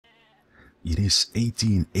It is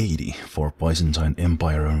 1880 for Byzantine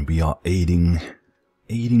Empire and we are aiding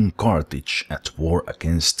Carthage at war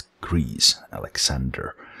against Greece,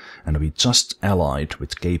 Alexander. And we just allied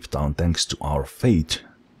with Cape Town thanks to our faith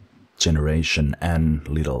generation and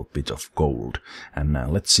little bit of gold. And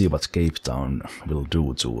let's see what Cape Town will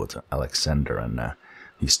do to Alexander and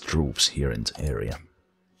his troops here in the area.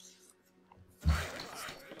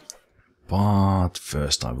 But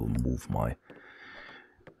first I will move my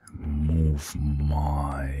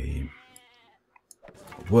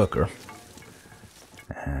worker,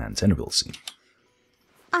 and then we'll see.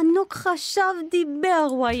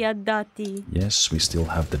 Yes, we still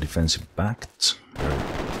have the defensive pact.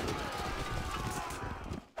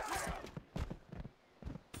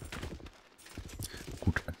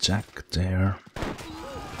 Good attack there.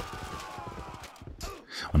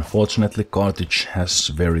 Unfortunately, Carthage has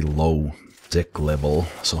very low tech level,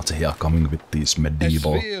 so they are coming with these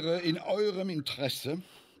medieval. Es wäre in eurem Interesse,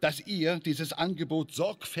 dass ihr dieses Angebot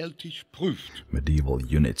sorgfältig prüft. Medieval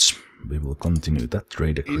units. We will continue that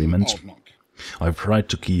trade agreement. I've tried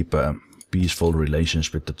to keep peaceful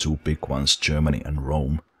relations with the two big ones, Germany and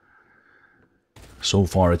Rome. So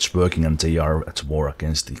far it's working and they are at war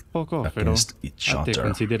against each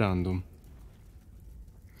other.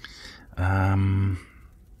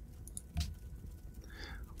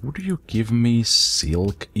 Would you give me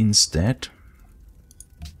silk instead?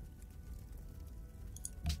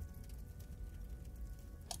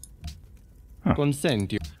 Huh.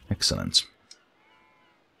 Consent you. Excellent.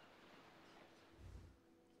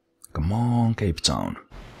 Come on, Cape Town.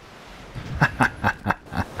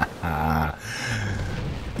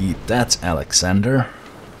 Eat that, Alexander.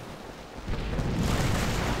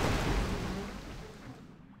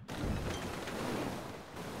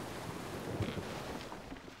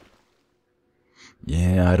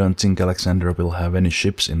 Yeah, I don't think Alexander will have any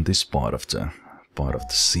ships in this part of the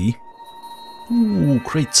sea. Ooh,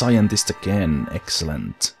 great scientist again,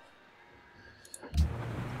 excellent.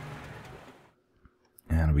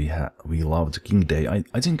 And we love the King Day. I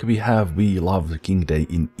think we love the King Day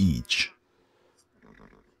in each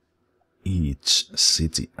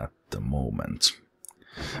city at the moment.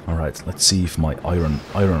 All right, let's see if my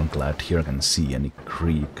ironclad here can see any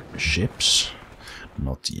Greek ships.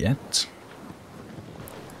 Not yet.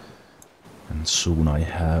 And soon I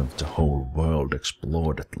have the whole world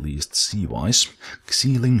explored, at least sea-wise.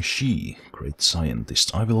 Xiling Shi, great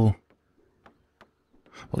scientist. I will...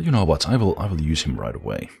 Well, you know what, I will use him right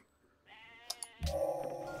away.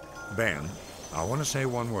 Ben, I want to say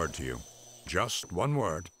one word to you. Just one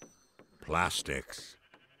word. Plastics.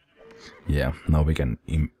 Yeah, now we can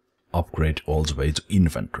upgrade all the way to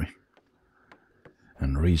infantry.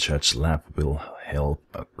 And research lab will help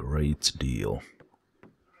a great deal.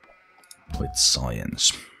 With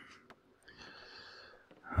science.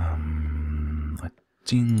 I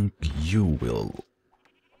think you will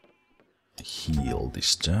heal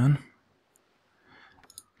this turn.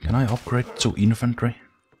 Can I upgrade to infantry?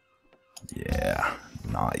 Yeah,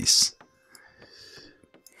 nice.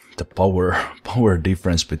 The power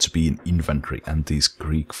difference between infantry and these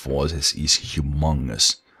Greek forces is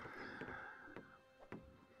humongous.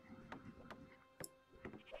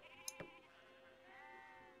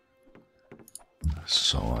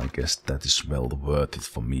 So I guess that is well worth it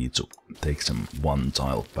for me to take them one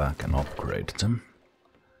tile back and upgrade them.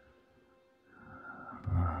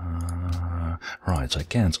 Right, I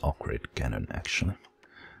can't upgrade cannon actually,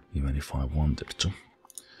 even if I wanted to.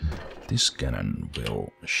 This cannon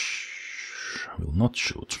will not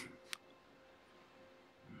shoot.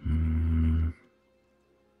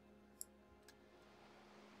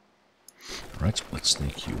 Right, let's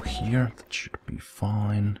take you here. That should be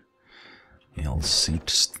fine. L6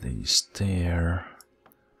 stays there.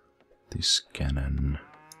 This cannon.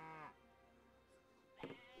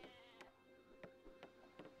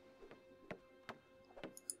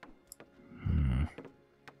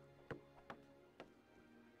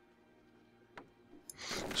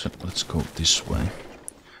 So let's go this way.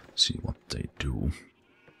 See what they do.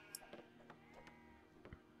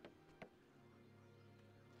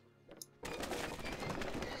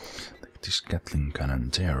 This Gatling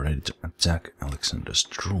cannon there, ready to attack Alexander's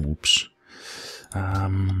troops.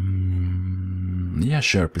 Yeah,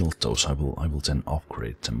 sure, build those. I will then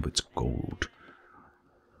upgrade them with gold.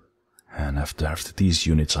 And after these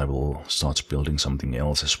units, I will start building something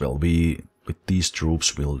else as well. With these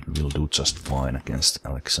troops, we'll do just fine against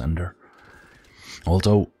Alexander.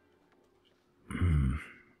 Although,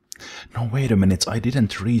 no, wait a minute. I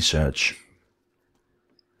didn't research.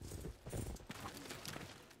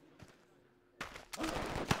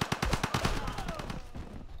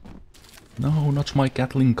 No, not my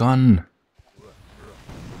Gatling gun!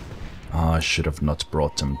 Ah, I should have not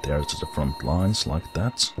brought them there to the front lines like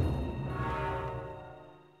that.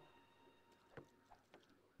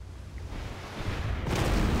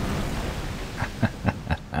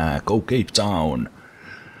 Go Cape Town!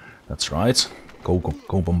 That's right. Go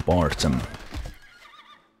bombard them.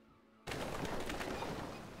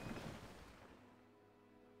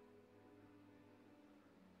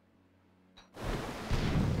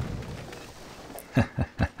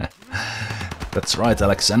 That's right,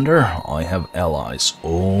 Alexander. I have allies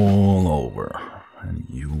all over, and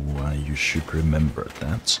you should remember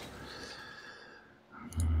that.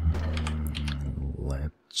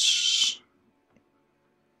 Let's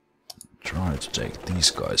try to take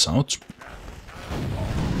these guys out.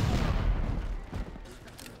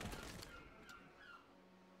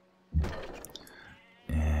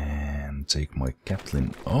 And take my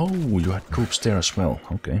Catlin. Oh, you had troops there as well.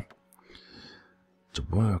 Okay. The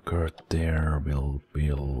worker there will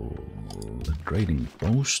build the trading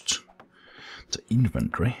post. The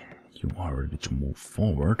infantry, you are ready to move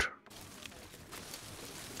forward.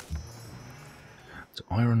 The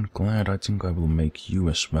ironclad, I think I will make you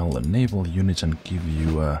as well a naval unit and give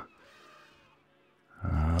you a...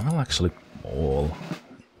 well, actually, all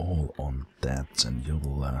on that, and you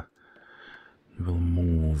will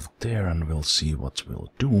move there, and we'll see what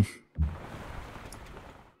we'll do.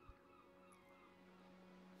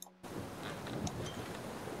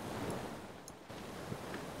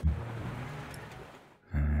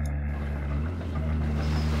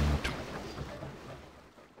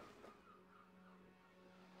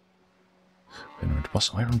 Was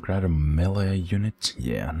Ironclad a melee unit?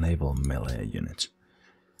 Yeah, naval melee unit.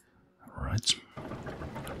 Alright.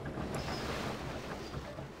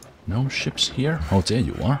 No ships here? Oh, there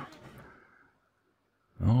you are.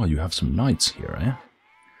 Oh, you have some knights here, eh?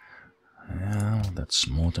 Well, that's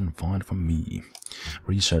more than fine for me.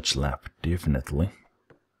 Research lab, definitely.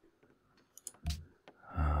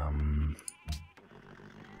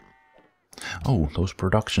 Oh, those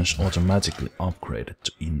productions automatically upgraded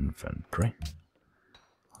to infantry.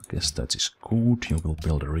 Guess that is good. You will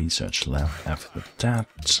build a research lab after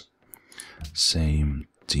that. Same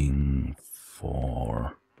thing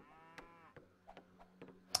for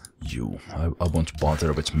you. I won't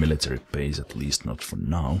bother with military base, at least not for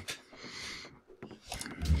now.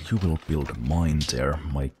 You will build a mine there.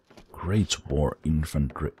 My Great War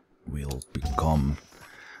infantry will become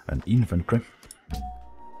an infantry.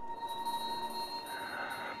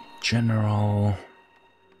 General.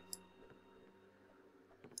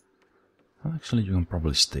 Actually, you can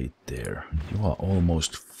probably stay there. You are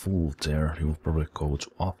almost full there. You will probably go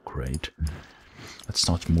to upgrade. Let's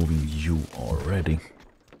start moving you already.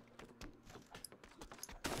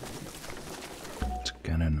 The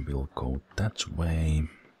cannon will go that way.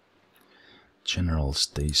 General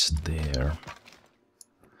stays there.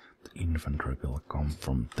 The infantry will come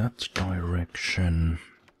from that direction.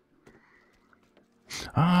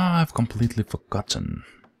 Ah, I've completely forgotten.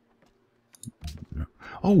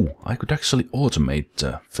 Oh, I could actually automate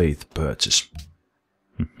the faith purchase.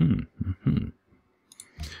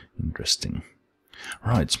 Interesting.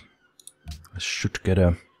 Right. I should get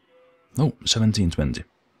a... No, 1720.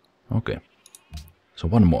 Okay. So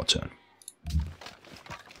one more turn.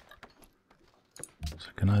 So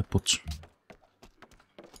can I put...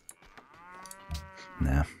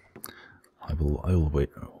 Nah. I will wait.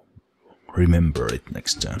 Remember it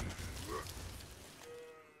next turn.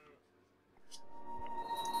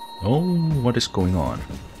 Oh, what is going on?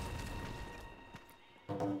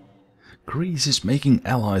 Greece is making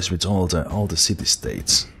allies with all the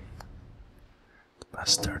city-states.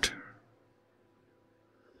 Bastard.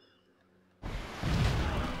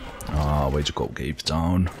 Ah, way to go, Cape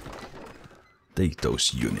Town. Take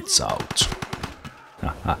those units out.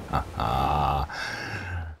 Ha ha ha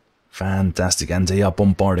ha. Fantastic, and they are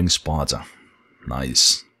bombarding Sparta.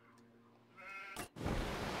 Nice.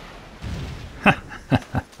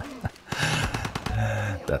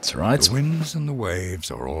 That's right. The winds and the waves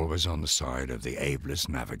are always on the side of the ablest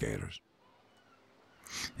navigators.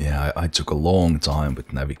 Yeah, I took a long time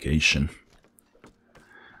with navigation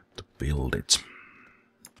to build it.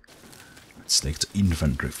 Let's take the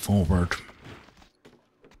infantry forward.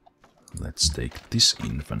 Let's take this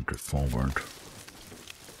infantry forward.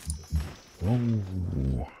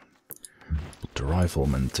 Whoa. Put the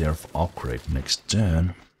riflemen there for upgrade next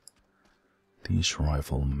turn. These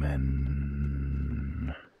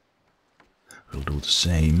riflemen will do the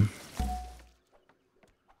same.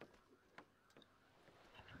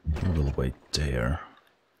 You will wait there.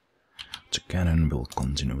 The cannon will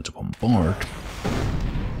continue to bombard.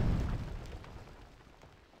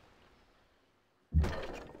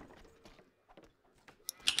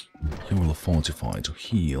 fortify to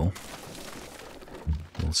heal.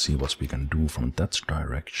 We'll see what we can do from that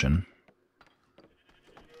direction.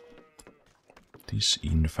 This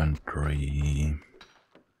infantry...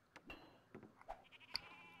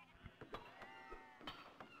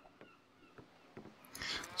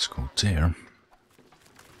 Let's go there.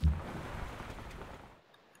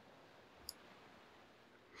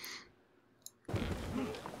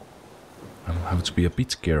 I'll have to be a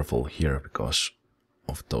bit careful here because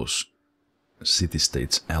of those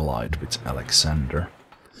city-states allied with Alexander.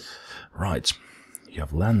 Right, you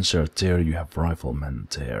have Lancer there, you have Rifleman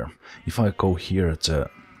there. If I go here, the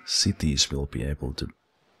cities will be able to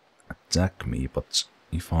attack me, but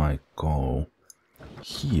if I go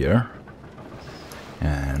here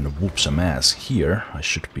and whoop some ass here, I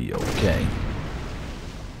should be okay.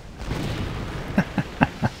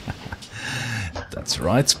 That's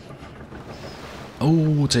right.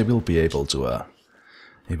 Oh, they will be able to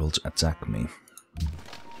attack me.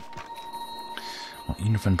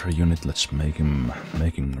 Infantry unit, let's make him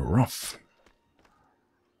rough.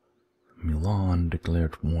 Milan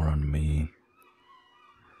declared war on me.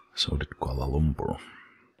 So did Kuala Lumpur.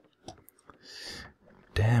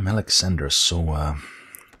 Damn, Alexander's so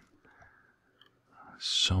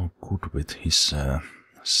good with his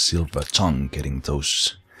silver tongue, getting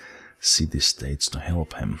those city-states to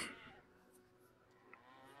help him.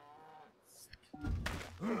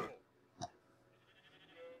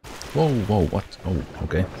 Whoa, whoa, what? Oh,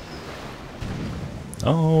 okay.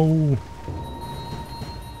 Oh!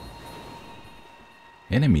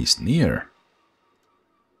 Enemies near.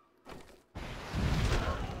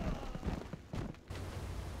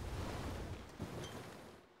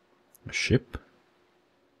 A ship?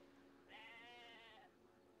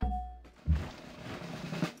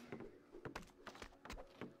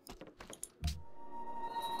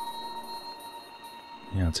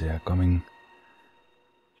 Yeah, they are coming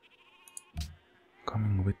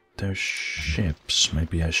with their ships.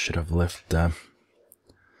 Maybe I should have left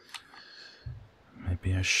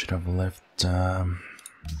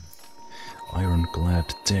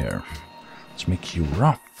Ironclad there. Let's make you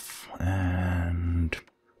rough and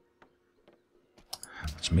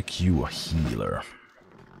let's make you a healer.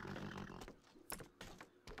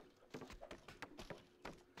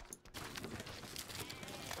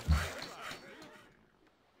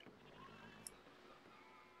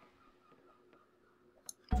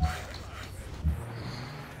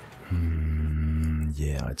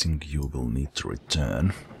 Yeah, I think you will need to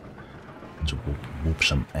return to whoop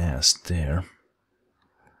some ass there.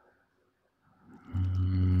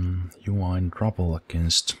 You are in trouble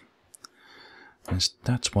against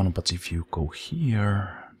that one, but if you go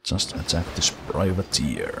here, just attack this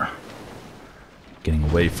privateer. Getting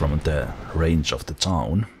away from the range of the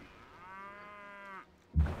town.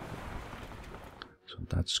 So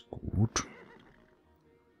that's good.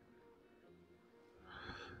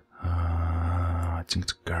 I think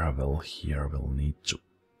the caravel here will need to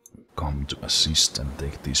come to assist and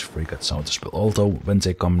take these frigates out as well. Although when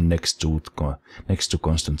they come next to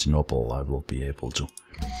Constantinople, I will be able to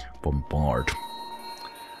bombard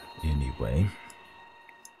anyway.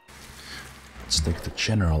 Let's take the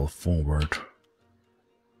general forward.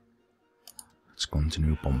 Let's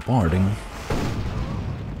continue bombarding.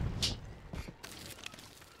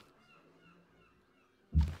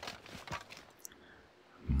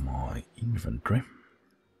 My infantry.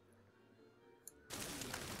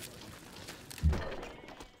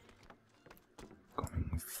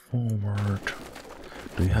 Coming forward.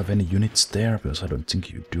 Do you have any units there? Because I don't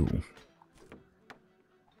think you do.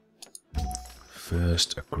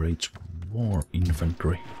 First, a great war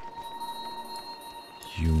infantry.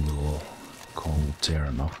 You will go there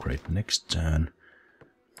and upgrade next turn.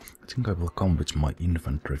 I think I will come with my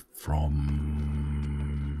infantry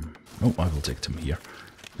from... Oh, I will take them here.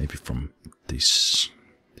 Maybe from this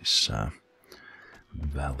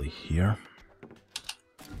valley here.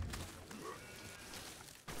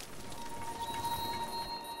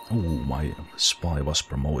 Oh, my spy was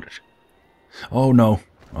promoted. Oh no!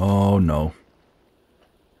 Oh no!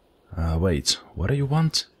 Wait, what do you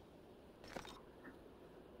want?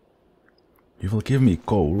 You will give me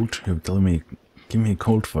gold. You will tell me, give me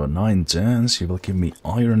gold for 9 turns. You will give me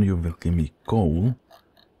iron. You will give me coal.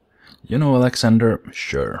 You know, Alexander,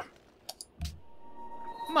 sure.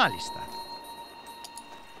 Maalista.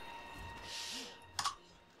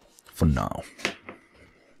 For now.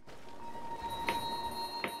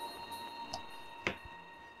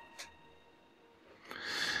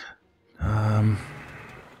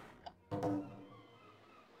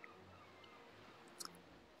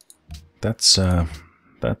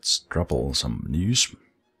 That's troublesome news.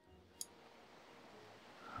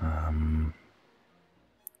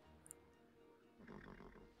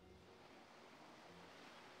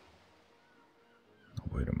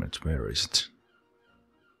 Wait a minute, where is it?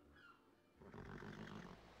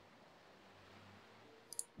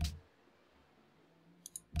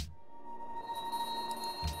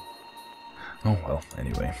 Oh well,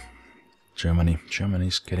 anyway.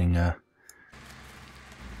 Germany's getting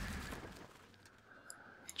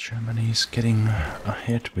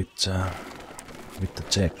ahead with the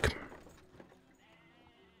tech.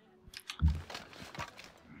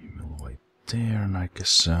 We will wait there, and I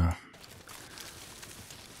guess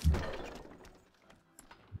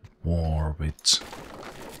war with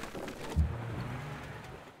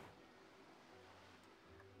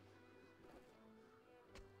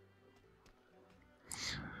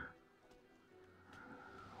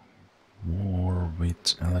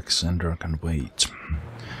Alexander can wait.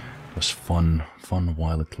 It was fun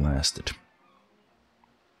while it lasted.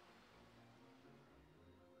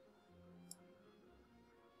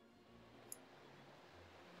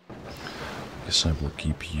 Guess I will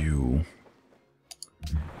keep you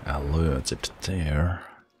alerted there.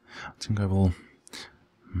 I think I will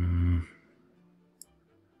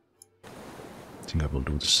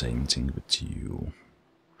do the same thing with you.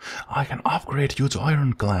 I can upgrade you to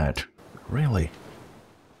ironclad. Really?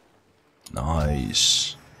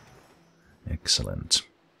 Nice. Excellent.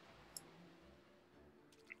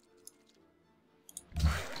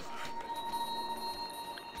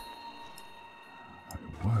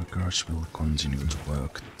 Workers will continue to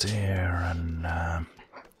work there, and I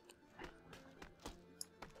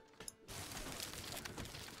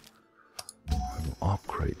will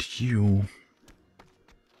upgrade you.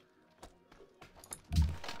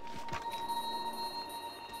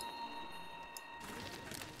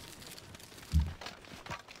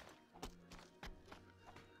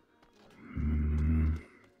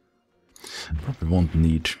 Probably won't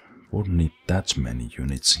need that many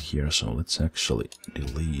units here, so let's actually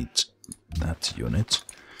delete that unit.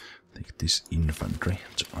 Take this infantry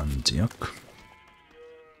to Antioch.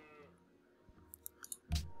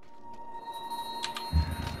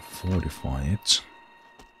 And fortify it.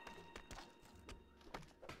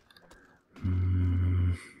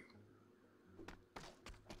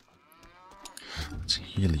 Let's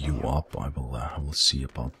heal you up. I will see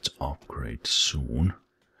about the upgrade soon.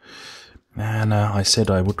 Man, I said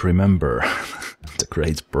I would remember the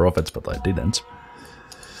great prophet, but I didn't.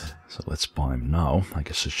 So let's buy him now. I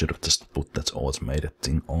guess I should have just put that automated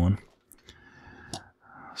thing on.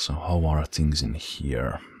 So how are things in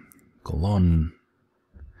here? Cologne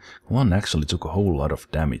actually took a whole lot of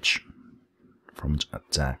damage from the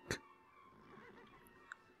attack.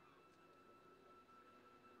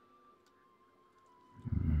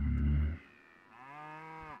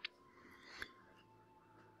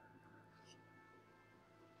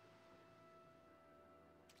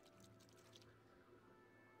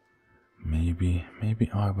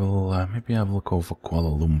 Maybe I will go for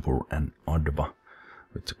Kuala Lumpur and Adwa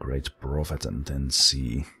with the Great Prophet, and then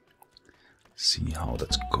see how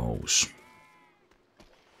that goes.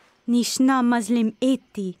 Nishna Muslim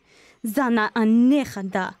eti zana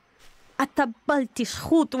anechada atabaltish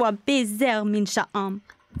khutwa bezer min sha'am.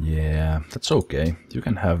 Yeah, that's okay. You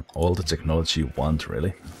can have all the technology you want,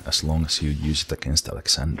 really, as long as you use it against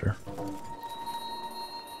Alexander.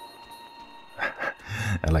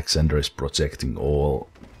 Alexander is projecting all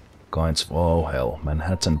kinds of... Oh hell,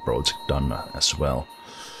 Manhattan project done as well.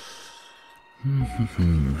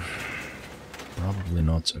 Probably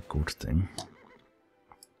not a good thing.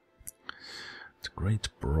 The Great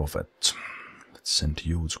Prophet. Let's send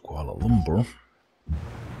you to Kuala Lumpur.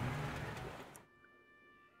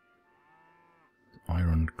 The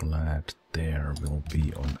ironclad there will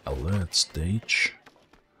be on alert stage.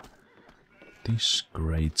 This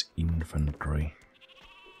great infantry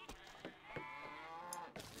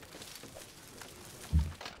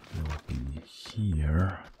will be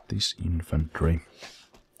here. This infantry.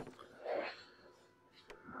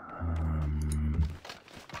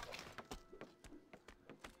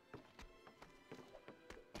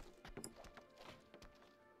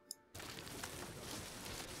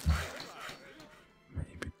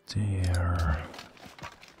 Maybe there.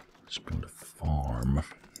 Let's build a farm.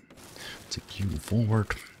 Take you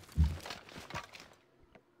forward.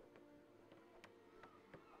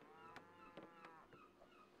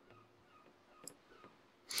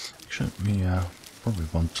 Actually, we probably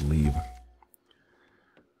want to leave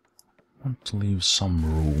some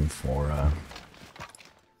room for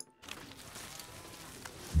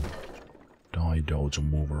Dido to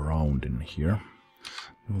move around in here.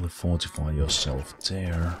 You will fortify yourself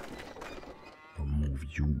there. We'll move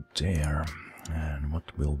you there. And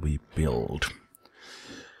what will we build?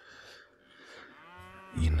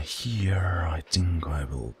 In here, I think I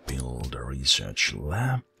will build a research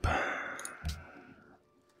lab.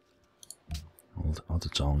 All the other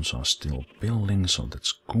towns are still building, so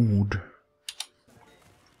that's good.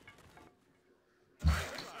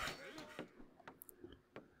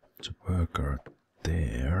 It's a worker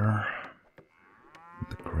there.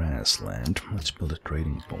 The grassland. Let's build a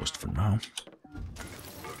trading post for now.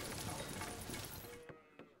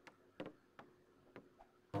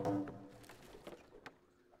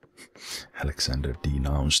 Alexander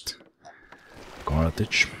denounced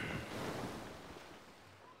Carthage.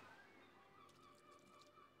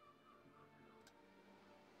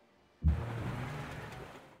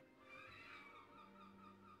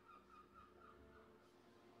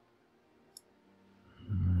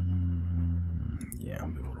 Yeah,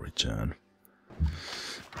 we will return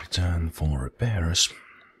for repairs.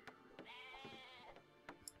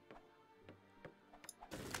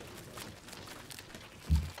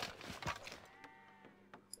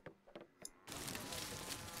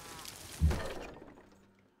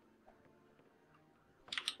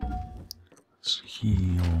 Let's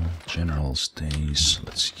heal. General stays.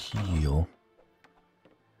 Let's heal.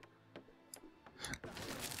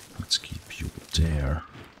 Let's keep you there.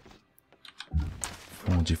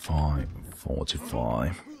 45,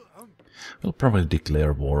 45. We'll probably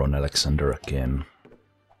declare war on Alexander again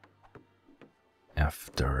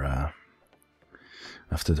after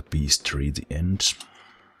the peace treaty ends.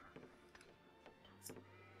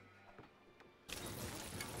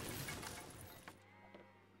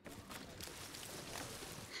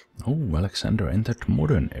 Oh, Alexander entered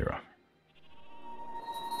modern era.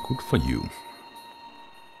 Good for you.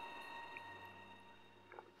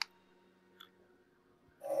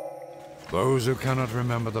 Those who cannot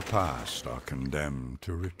remember the past are condemned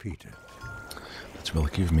to repeat it. That will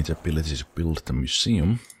give me the ability to build the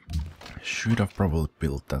museum. I should have probably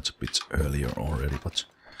built that a bit earlier already, but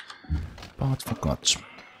forgot.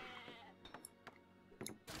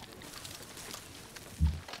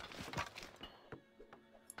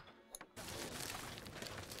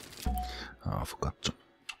 I forgot to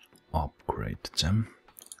upgrade them.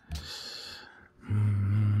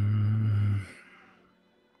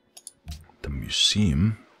 The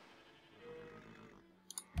museum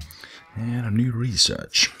and a new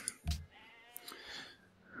research.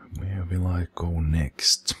 Where will I go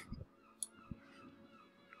next?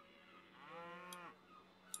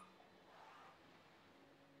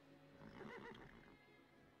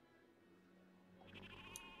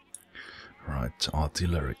 Right,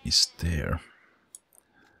 artillery is there.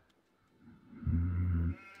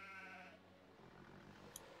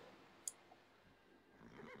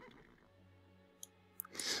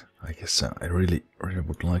 I guess I really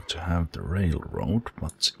would like to have the railroad,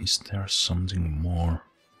 but is there something more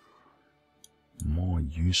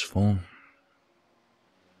useful?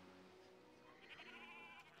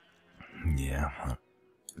 Yeah,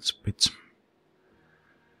 it's a bit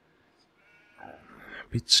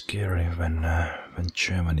scary when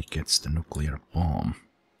Germany gets the nuclear bomb.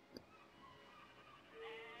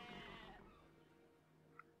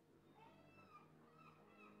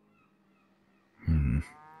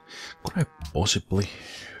 Could I possibly?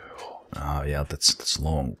 Yeah, that's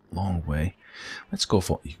long way. Let's go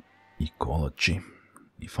for ecology.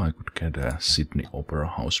 If I could get a Sydney Opera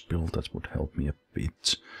House built, that would help me a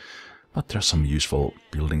bit. But there's some useful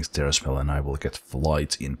buildings there as well, and I will get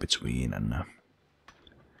flight in between and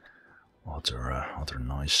other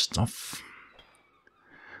nice stuff.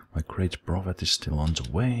 My great prophet is still on the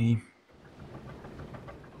way.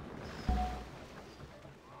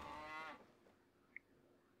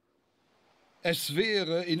 Es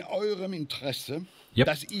wäre in eurem Interesse,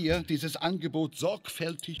 dass ihr dieses Angebot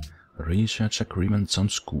sorgfältig... Research agreement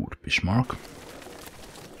sounds good, Bismarck.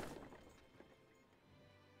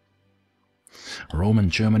 Rome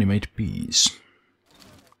and Germany made peace.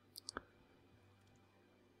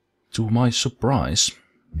 To my surprise,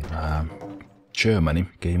 Germany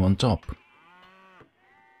came on top.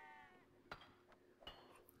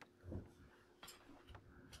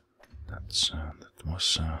 That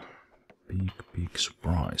was a big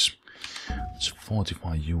surprise. Let's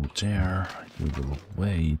fortify you there. You will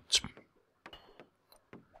wait.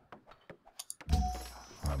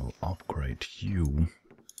 I will upgrade you.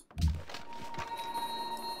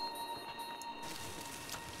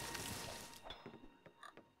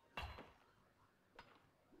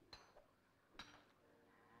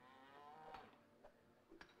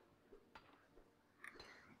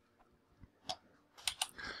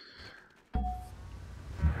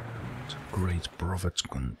 Great Prophet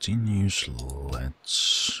continues.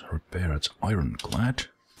 Let's repair its ironclad.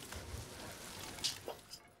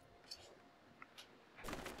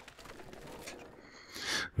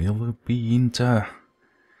 We will be in the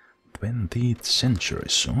 20th century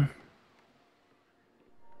soon.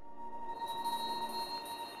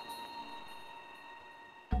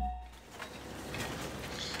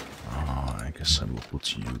 I guess I will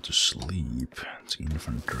put you to sleep. The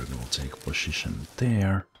infantry will take position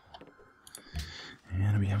there.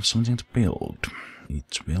 And we have something to build.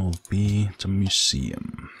 It will be the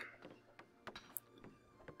museum.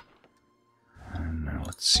 And now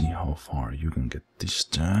let's see how far you can get this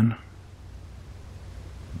turn.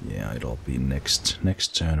 Yeah, it'll be next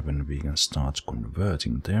turn when we can start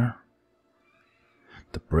converting there.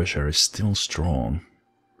 The pressure is still strong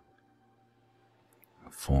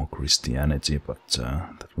for Christianity, but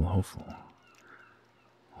that will hopefully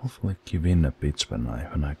give in a bit when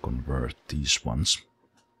I convert these ones.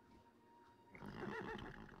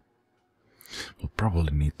 We'll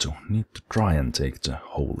probably need to try and take the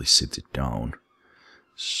holy city down,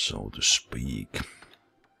 so to speak.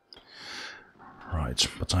 Right,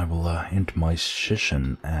 but I will end my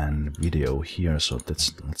session and video here, so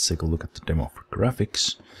let's take a look at the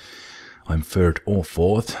demographics. I'm 3rd or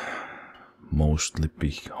 4th, mostly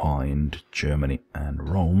behind Germany and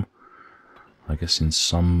Rome. I guess in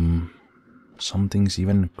some things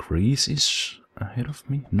even Greece is ahead of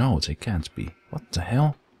me? No, they can't be. What the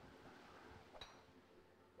hell?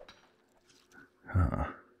 Huh.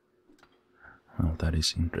 Well, that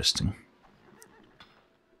is interesting.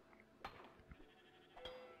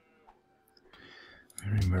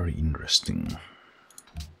 Very, very interesting.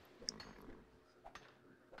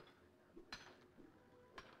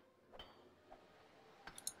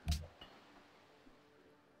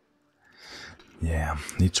 Yeah,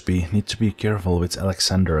 need to be careful with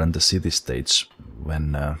Alexander and the city-states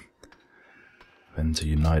when the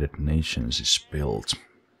United Nations is built.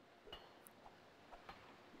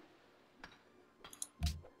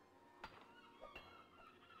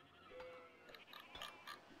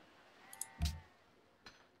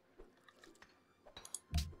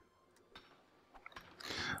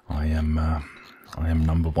 I am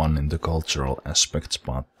number 1 in the cultural aspects,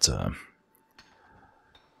 but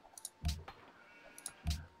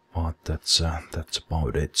that's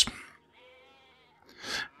about it.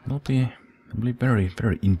 It'll be very,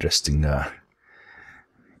 very interesting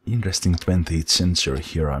 20th century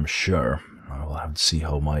here, I'm sure. I will have to see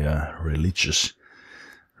how my religious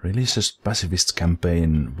pacifist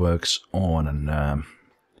campaign works on, and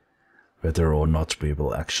whether or not we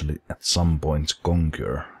will actually at some point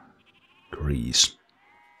conquer Greece.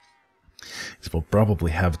 It will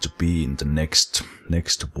probably have to be in the next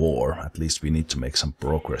war. At least we need to make some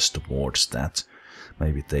progress towards that.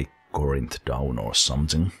 Maybe take Corinth down or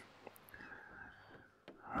something.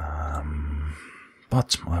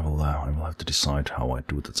 But I will have to decide how I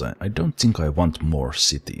do that. I don't think I want more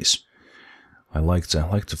cities. I like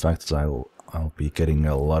the fact that I'll be getting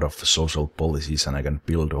a lot of social policies, and I can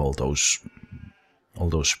build all those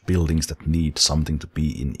buildings that need something to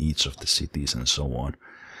be in each of the cities and so on.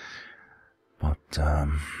 But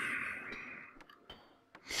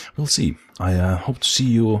we'll see. I hope to see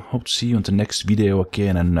you in the next video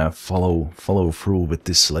again, and follow through with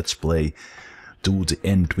this Let's Play to the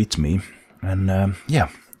end with me. And yeah,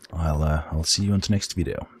 I'll see you in the next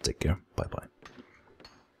video. Take care. Bye bye.